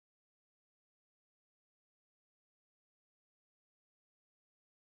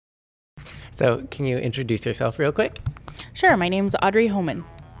So can you introduce yourself real quick? Sure, my name's Audrey Homan.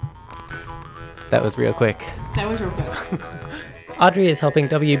 That was real quick. That was real quick. Audrey is helping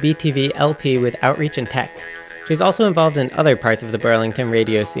WBTV-LP with outreach and tech. She's also involved in other parts of the Burlington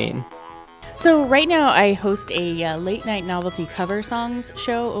radio scene. So right now I host a late night novelty cover songs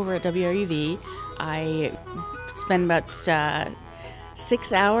show over at WRUV. I spend about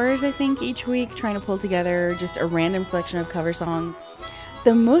 6 hours, I think, each week trying to pull together just a random selection of cover songs.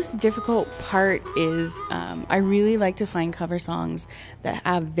 The most difficult part is I really like to find cover songs that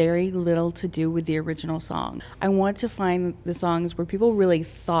have very little to do with the original song. I want to find the songs where people really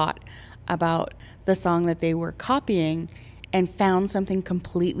thought about the song that they were copying and found something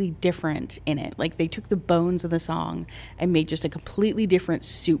completely different in it. Like they took the bones of the song and made just a completely different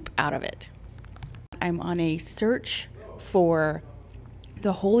soup out of it. I'm on a search for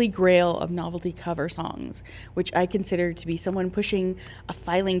the holy grail of novelty cover songs, which I consider to be someone pushing a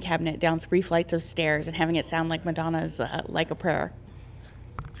filing cabinet down 3 flights of stairs and having it sound like Madonna's Like a Prayer.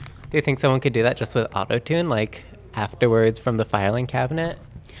 Do you think someone could do that just with auto-tune, like afterwards from the filing cabinet?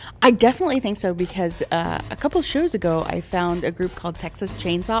 I definitely think so, because a couple shows ago I found a group called Texas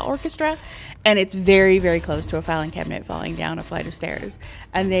Chainsaw Orchestra, and it's very, very close to a filing cabinet falling down a flight of stairs.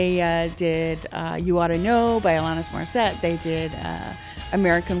 And they did You Oughta Know by Alanis Morissette. They did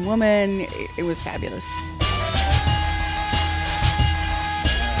American Woman. It was fabulous.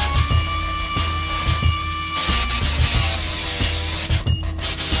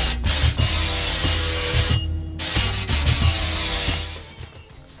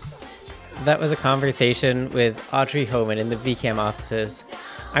 That was a conversation with Audrey Homan in the VCAM offices.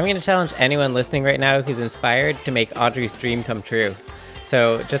 I'm going to challenge anyone listening right now who's inspired to make Audrey's dream come true.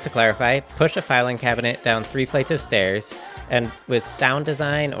 So just to clarify, push a filing cabinet down 3 flights of stairs, and with sound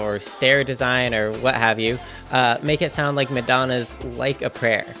design or stair design or what have you, make it sound like Madonna's Like a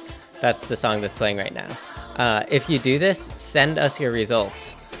Prayer. That's the song that's playing right now. If you do this, send us your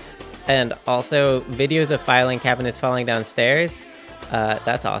results. And also videos of filing cabinets falling down stairs.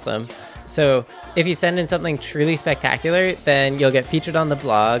 That's awesome. So if you send in something truly spectacular, then you'll get featured on the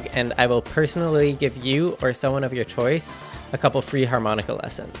blog, and I will personally give you or someone of your choice a couple free harmonica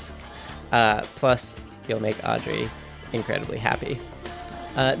lessons. Plus, you'll make Audrey incredibly happy.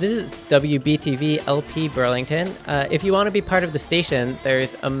 This is WBTV-LP Burlington. If you want to be part of the station,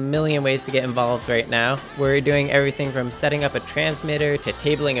 there's a million ways to get involved right now. We're doing everything from setting up a transmitter to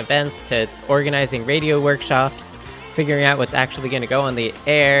tabling events to organizing radio workshops, figuring out what's actually going to go on the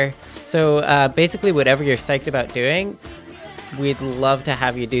air. So basically whatever you're psyched about doing, we'd love to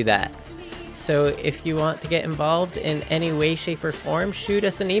have you do that. So if you want to get involved in any way, shape, or form, shoot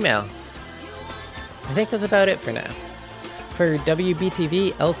us an email. I think that's about it for now. For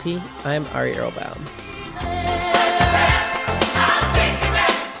WBTV-LP, I'm Erlbaum.